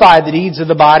mortify the deeds of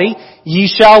the body, ye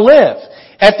shall live.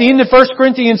 At the end of 1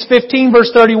 Corinthians 15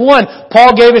 verse 31,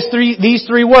 Paul gave us these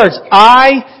three words.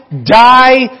 I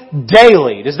die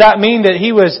daily. Does that mean that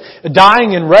he was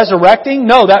dying and resurrecting?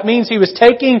 No, that means he was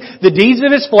taking the deeds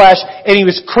of his flesh and he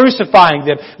was crucifying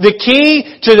them. The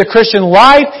key to the Christian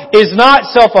life is not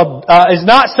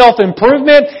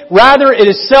self-improvement, rather it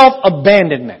is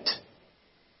self-abandonment.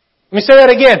 Let me say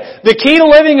that again. The key to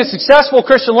living a successful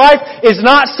Christian life is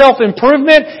not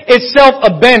self-improvement, it's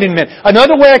self-abandonment.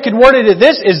 Another way I could word it is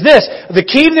this. The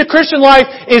key to the Christian life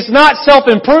is not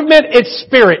self-improvement, it's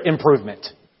spirit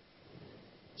improvement.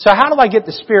 So how do I get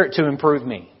the Spirit to improve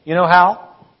me? You know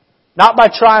how? Not by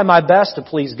trying my best to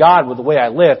please God with the way I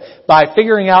live, by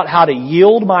figuring out how to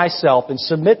yield myself and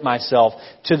submit myself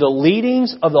to the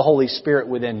leadings of the Holy Spirit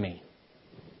within me.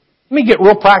 Let me get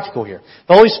real practical here.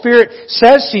 The Holy Spirit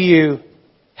says to you,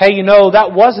 hey, you know,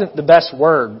 that wasn't the best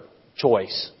word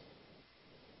choice.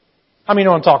 How many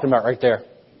know what I'm talking about right there?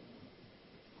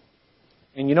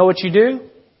 And you know what you do?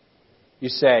 You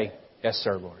say, yes,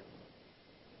 sir, Lord.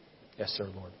 Yes, sir,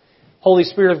 Lord. Holy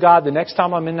Spirit of God, the next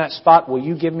time I'm in that spot, will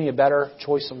you give me a better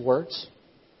choice of words?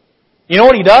 You know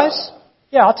what He does?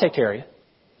 Yeah, I'll take care of you.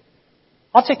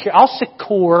 I'll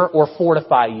secure or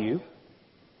fortify you.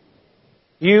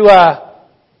 You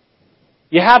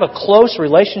have a close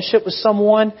relationship with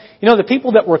someone. You know, the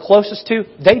people that we're closest to,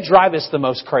 they drive us the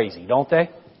most crazy, don't they?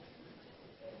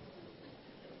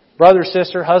 Brother,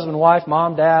 sister, husband, wife,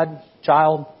 mom, dad,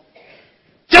 child.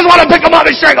 Just want to pick them up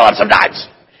and strangle them sometimes.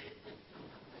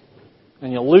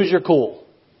 And you'll lose your cool.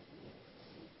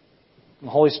 And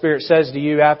the Holy Spirit says to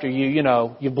you after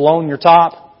you've blown your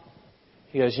top,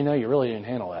 He goes, you really didn't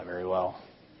handle that very well.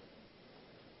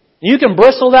 You can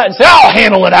bristle that and say, I'll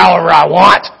handle it however I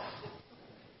want.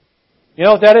 You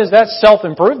know what that is? That's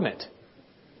self-improvement.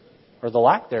 Or the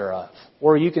lack thereof.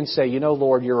 Or you can say,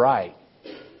 Lord, you're right.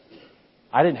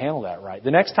 I didn't handle that right. The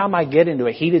next time I get into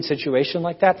a heated situation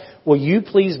like that, will you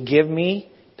please give me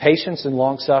patience and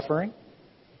long-suffering?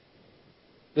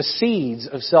 The seeds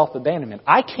of self-abandonment.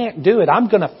 I can't do it. I'm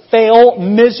going to fail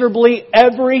miserably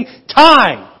every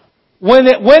time. When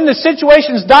the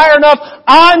situation's dire enough,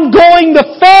 I'm going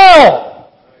to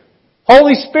fail.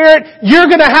 Holy Spirit, you're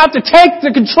going to have to take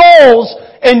the controls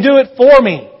and do it for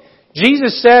me.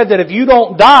 Jesus said that if you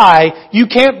don't die, you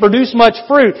can't produce much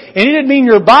fruit. And He didn't mean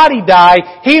your body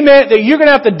die. He meant that you're going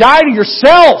to have to die to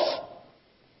yourself.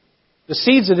 The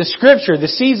seeds of the Scripture, the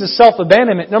seeds of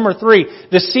self-abandonment. Number 3,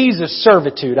 the seeds of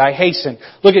servitude. I hasten.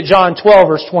 Look at John 12,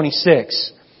 verse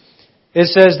 26. It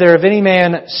says there, if any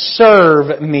man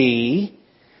serve me,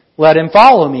 let him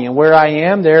follow me. And where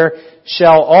I am, there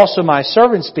shall also my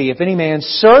servants be. If any man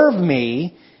serve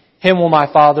me, him will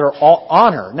my Father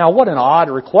honor. Now, what an odd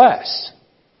request.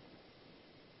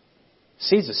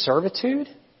 Seeds of servitude?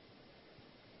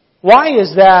 Why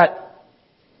is that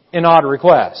an odd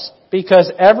request?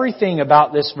 Because everything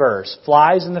about this verse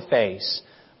flies in the face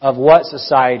of what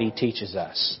society teaches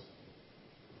us.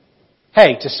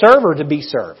 Hey, to serve or to be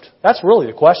served? That's really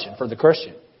the question for the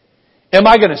Christian. Am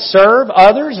I going to serve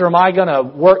others or am I going to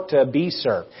work to be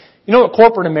served? You know what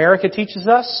corporate America teaches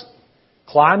us?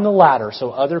 Climb the ladder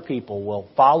so other people will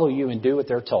follow you and do what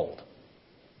they're told.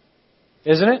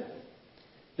 Isn't it?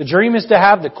 The dream is to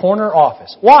have the corner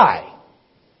office. Why?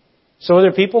 So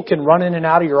other people can run in and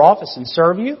out of your office and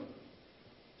serve you?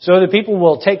 So other people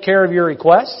will take care of your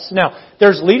requests? Now,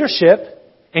 there's leadership,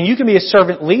 and you can be a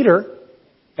servant leader.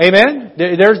 Amen?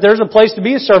 There's a place to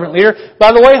be a servant leader.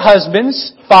 By the way,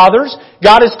 husbands, fathers,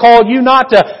 God has called you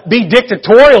not to be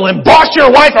dictatorial and boss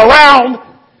your wife around.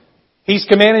 He's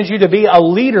commanded you to be a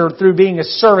leader through being a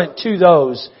servant to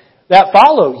those that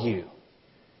follow you.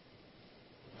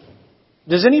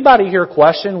 Does anybody here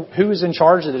question who was in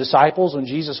charge of the disciples when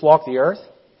Jesus walked the earth?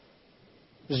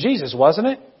 It was Jesus, wasn't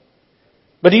it?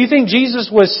 But do you think Jesus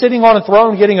was sitting on a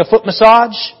throne getting a foot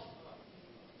massage?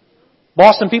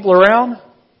 Bossing people around?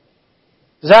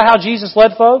 Is that how Jesus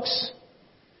led folks?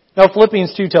 No,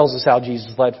 Philippians 2 tells us how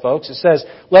Jesus led folks. It says,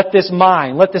 let this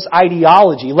mind, let this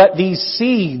ideology, let these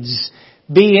seeds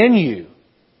be in you,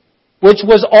 which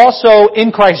was also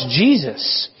in Christ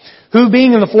Jesus, who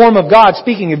being in the form of God,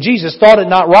 speaking of Jesus, thought it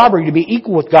not robbery to be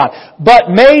equal with God,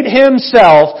 but made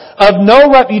Himself of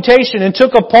no reputation and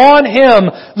took upon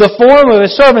Him the form of a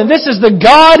servant. This is the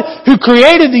God who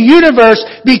created the universe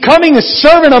becoming a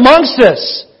servant amongst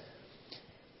us.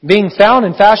 Being found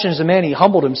in fashion as a man, He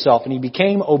humbled Himself and He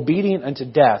became obedient unto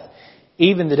death,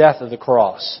 even the death of the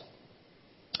cross.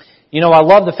 I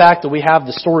love the fact that we have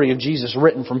the story of Jesus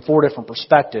written from 4 different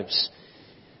perspectives.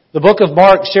 The book of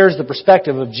Mark shares the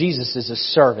perspective of Jesus as a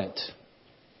servant.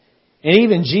 And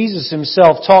even Jesus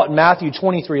Himself taught in Matthew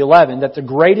 23:11 that the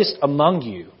greatest among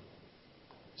you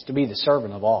is to be the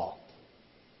servant of all.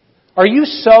 Are you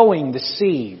sowing the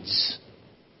seeds?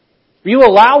 Are you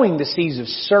allowing the seeds of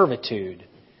servitude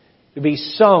to be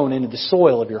sown into the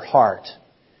soil of your heart?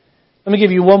 Let me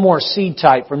give you one more seed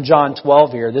type from John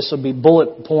 12 here. This will be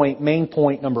bullet point, main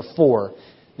point number 4.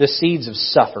 The seeds of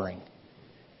suffering.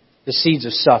 The seeds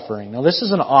of suffering. Now this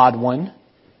is an odd one.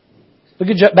 Look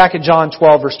back at John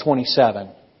 12 verse 27.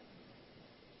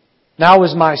 Now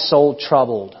is my soul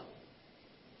troubled.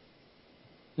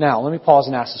 Now, let me pause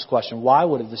and ask this question. Why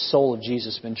would have the soul of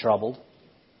Jesus been troubled?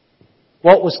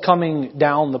 What was coming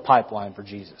down the pipeline for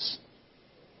Jesus?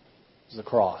 It was the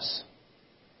cross.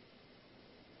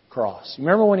 Cross. You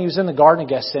remember when He was in the Garden of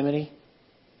Gethsemane?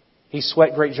 He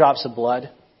sweat great drops of blood.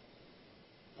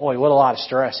 Boy, what a lot of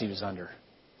stress He was under.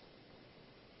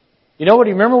 You know what?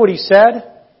 Remember what He said?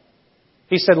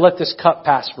 He said, let this cup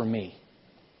pass from me.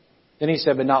 Then He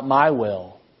said, but not my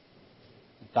will,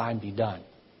 but thine be done.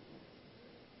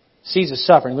 Seeds of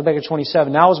suffering. Look back at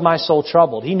 27. Now is my soul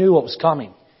troubled. He knew what was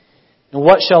coming. And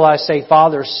what shall I say?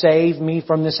 Father, save me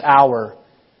from this hour.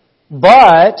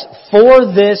 But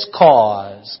for this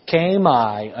cause came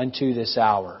I unto this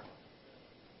hour.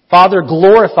 Father,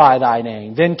 glorify Thy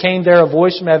name. Then came there a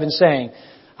voice from heaven saying,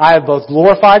 I have both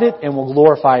glorified it and will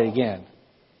glorify it again.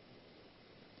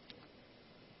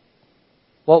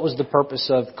 What was the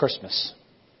purpose of Christmas?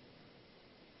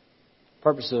 The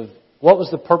purpose of What was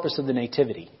the purpose of the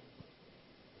nativity?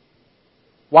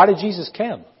 Why did Jesus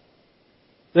come?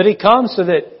 Did He come so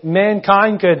that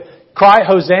mankind could cry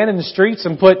Hosanna in the streets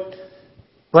and put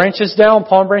branches down,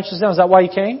 palm branches down? Is that why He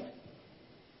came?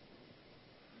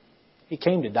 He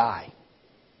came to die.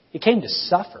 He came to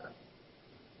suffer.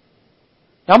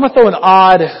 Now I'm going to throw an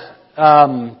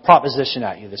odd proposition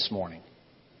at you this morning.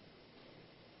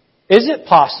 Is it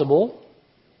possible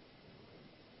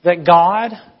that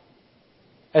God,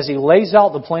 as He lays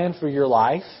out the plan for your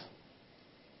life,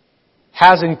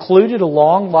 has included a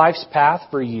long life's path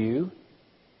for you?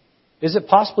 Is it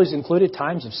possible He's included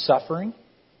times of suffering?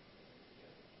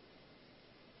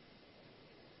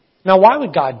 Now, why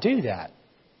would God do that?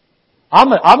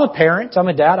 I'm a parent. I'm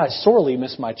a dad. I sorely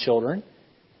miss my children.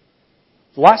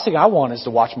 The last thing I want is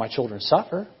to watch my children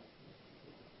suffer.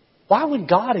 Why would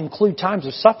God include times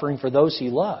of suffering for those He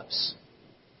loves?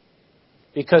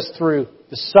 Because through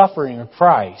the suffering of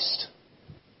Christ,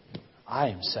 I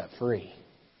am set free.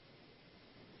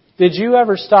 Did you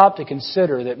ever stop to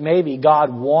consider that maybe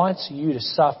God wants you to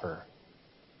suffer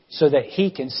so that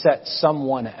He can set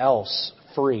someone else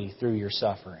free through your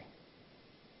suffering?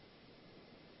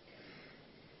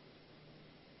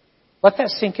 Let that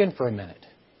sink in for a minute.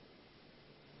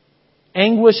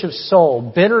 Anguish of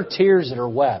soul, bitter tears that are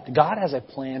wept. God has a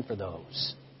plan for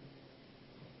those.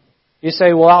 You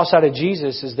say, well, outside of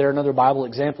Jesus, is there another Bible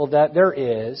example of that? There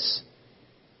is.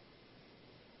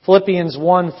 Philippians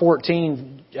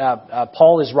 1:14,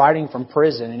 Paul is writing from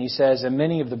prison, and he says, and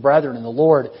many of the brethren in the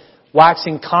Lord,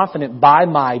 waxing confident by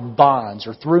my bonds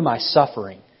or through my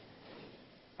suffering,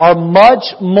 are much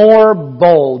more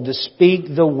bold to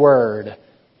speak the word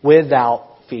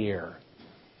without fear.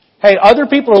 Hey, other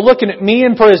people are looking at me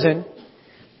in prison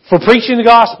for preaching the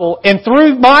gospel, and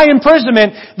through my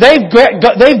imprisonment,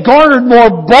 they've garnered more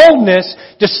boldness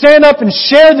to stand up and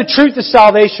share the truth of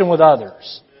salvation with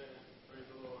others.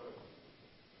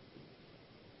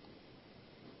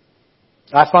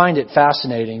 I find it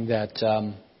fascinating that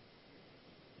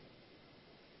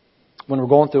when we're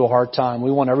going through a hard time,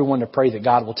 we want everyone to pray that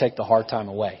God will take the hard time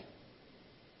away.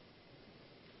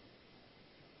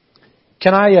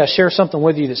 Can I share something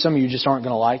with you that some of you just aren't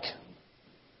going to like?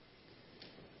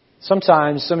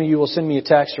 Sometimes some of you will send me a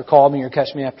text or call me or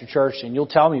catch me after church and you'll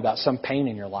tell me about some pain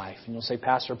in your life. And you'll say,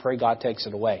 Pastor, pray God takes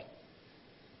it away.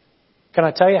 Can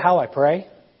I tell you how I pray?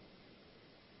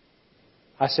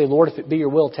 I say, Lord, if it be your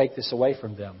will, take this away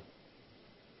from them.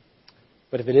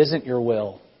 But if it isn't your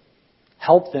will,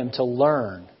 help them to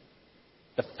learn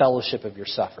the fellowship of your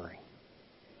suffering.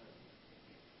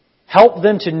 Help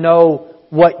them to know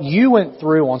what you went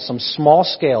through on some small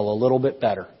scale a little bit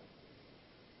better.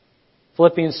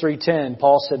 Philippians 3:10,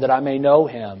 Paul said that I may know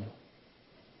Him,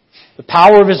 the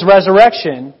power of His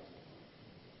resurrection,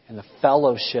 and the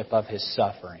fellowship of His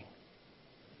suffering.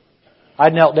 I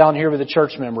knelt down here with a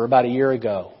church member about a year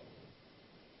ago.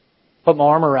 Put my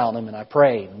arm around him and I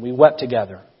prayed and we wept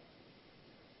together.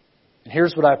 And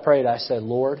here's what I prayed. I said,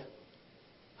 Lord,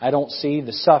 I don't see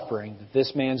the suffering that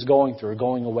this man's going through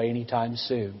going away anytime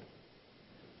soon.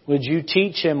 Would you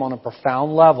teach him on a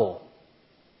profound level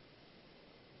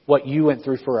what you went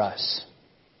through for us?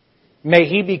 May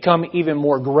he become even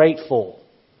more grateful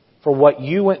for what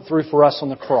you went through for us on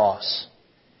the cross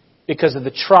because of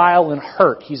the trial and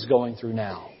hurt he's going through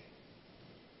now.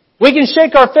 We can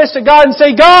shake our fist at God and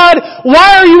say, God,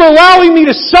 why are you allowing me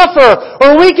to suffer?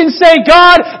 Or we can say,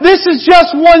 God, this is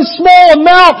just one small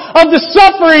amount of the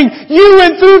suffering you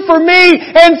went through for me,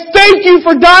 and thank you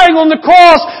for dying on the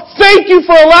cross. Thank you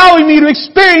for allowing me to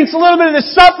experience a little bit of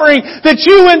the suffering that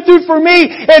you went through for me,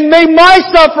 and may my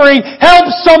suffering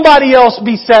help somebody else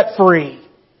be set free.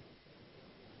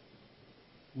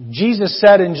 Jesus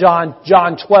said in John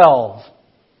 12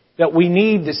 that we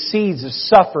need the seeds of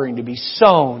suffering to be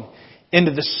sown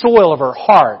into the soil of our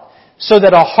heart so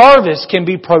that a harvest can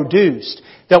be produced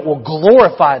that will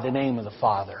glorify the name of the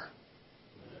Father.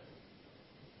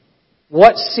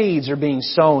 What seeds are being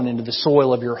sown into the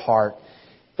soil of your heart?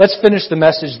 Let's finish the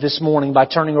message this morning by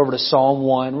turning over to Psalm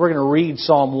 1. We're going to read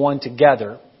Psalm 1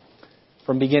 together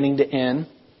from beginning to end.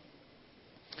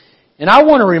 And I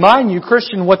want to remind you,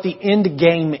 Christian, what the end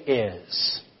game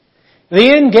is.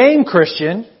 The end game,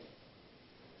 Christian,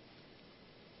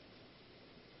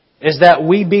 is that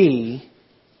we be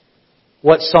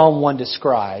what Psalm 1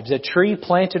 describes, a tree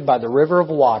planted by the river of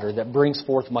water that brings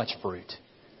forth much fruit.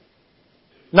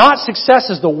 Not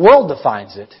success as the world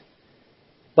defines it,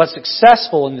 but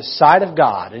successful in the sight of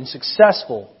God and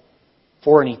successful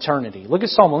for an eternity. Look at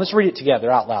Psalm 1. Let's read it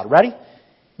together out loud. Ready?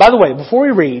 By the way, before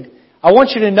we read, I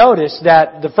want you to notice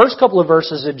that the first couple of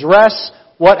verses address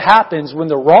what happens when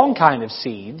the wrong kind of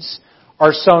seeds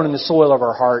are sown in the soil of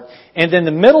our heart. And then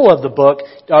the middle of the book,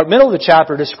 middle of the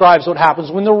chapter describes what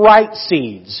happens when the right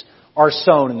seeds are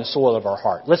sown in the soil of our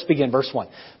heart. Let's begin verse 1.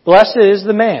 Blessed is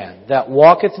the man that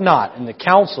walketh not in the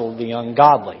counsel of the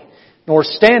ungodly, nor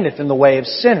standeth in the way of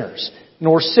sinners,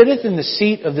 nor sitteth in the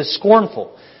seat of the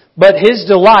scornful. But his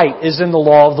delight is in the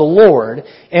law of the Lord,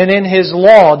 and in his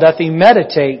law doth he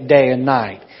meditate day and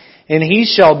night. And he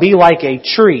shall be like a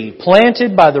tree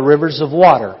planted by the rivers of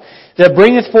water, that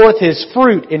bringeth forth his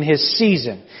fruit in his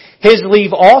season. His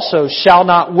leaf also shall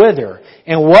not wither,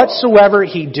 and whatsoever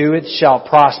he doeth shall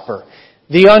prosper.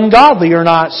 The ungodly are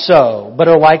not so, but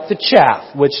are like the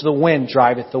chaff which the wind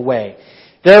driveth away.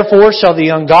 Therefore shall the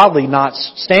ungodly not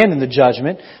stand in the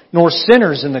judgment, nor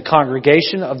sinners in the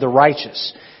congregation of the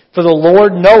righteous. For the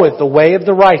Lord knoweth the way of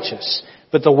the righteous,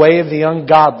 but the way of the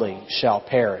ungodly shall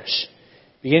perish.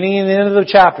 Beginning and the end of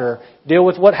the chapter deal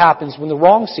with what happens when the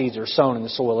wrong seeds are sown in the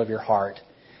soil of your heart.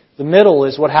 The middle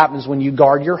is what happens when you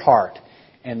guard your heart,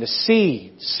 and the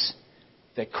seeds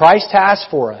that Christ has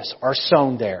for us are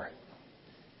sown there.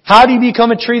 How do you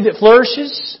become a tree that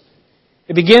flourishes?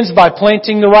 It begins by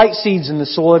planting the right seeds in the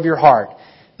soil of your heart.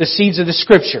 The seeds of the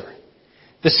Scripture.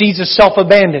 The seeds of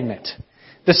self-abandonment.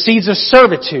 The seeds of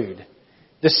servitude.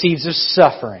 The seeds of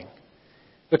suffering.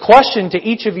 The question to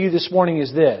each of you this morning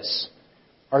is this.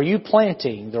 Are you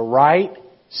planting the right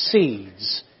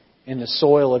seeds in the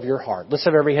soil of your heart? Let's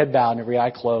have every head bowed and every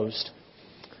eye closed.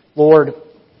 Lord,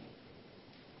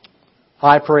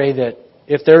 I pray that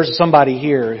if there's somebody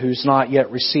here who's not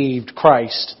yet received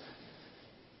Christ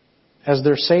as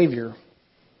their Savior,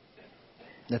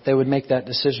 that they would make that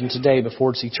decision today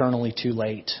before it's eternally too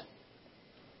late.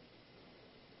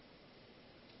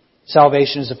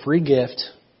 Salvation is a free gift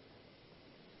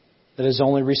that is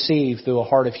only received through a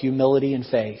heart of humility and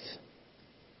faith.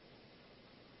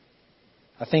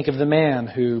 I think of the man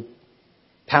who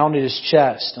pounded his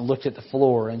chest and looked at the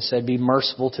floor and said, "Be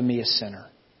merciful to me, a sinner."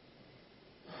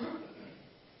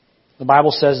 The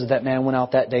Bible says that man went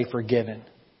out that day forgiven.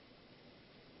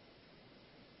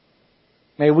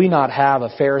 May we not have a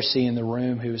Pharisee in the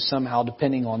room who is somehow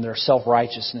depending on their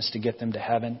self-righteousness to get them to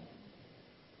heaven.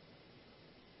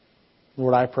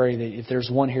 Lord, I pray that if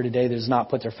there's one here today that has not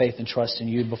put their faith and trust in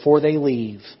You, before they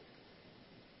leave,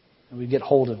 we get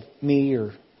hold of me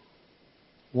or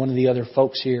one of the other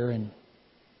folks here and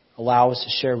allow us to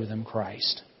share with them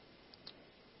Christ.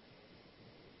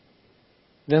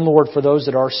 Then, Lord, for those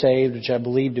that are saved, which I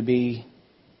believe to be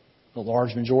the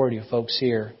large majority of folks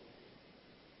here,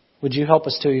 would You help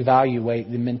us to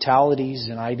evaluate the mentalities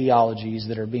and ideologies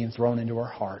that are being thrown into our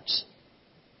hearts?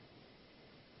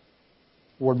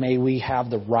 Lord, may we have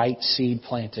the right seed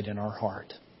planted in our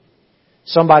heart.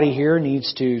 Somebody here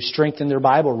needs to strengthen their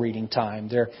Bible reading time,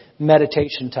 their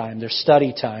meditation time, their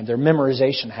study time, their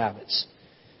memorization habits.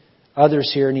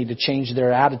 Others here need to change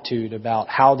their attitude about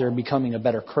how they're becoming a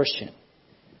better Christian.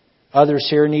 Others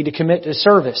here need to commit to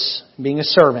service, being a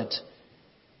servant.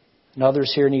 And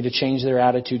others here need to change their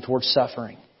attitude towards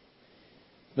suffering.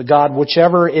 But God,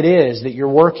 whichever it is that You're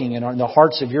working in the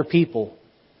hearts of Your people,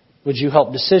 would You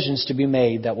help decisions to be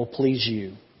made that will please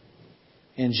You?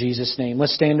 In Jesus' name.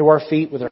 Let's stand to our feet with our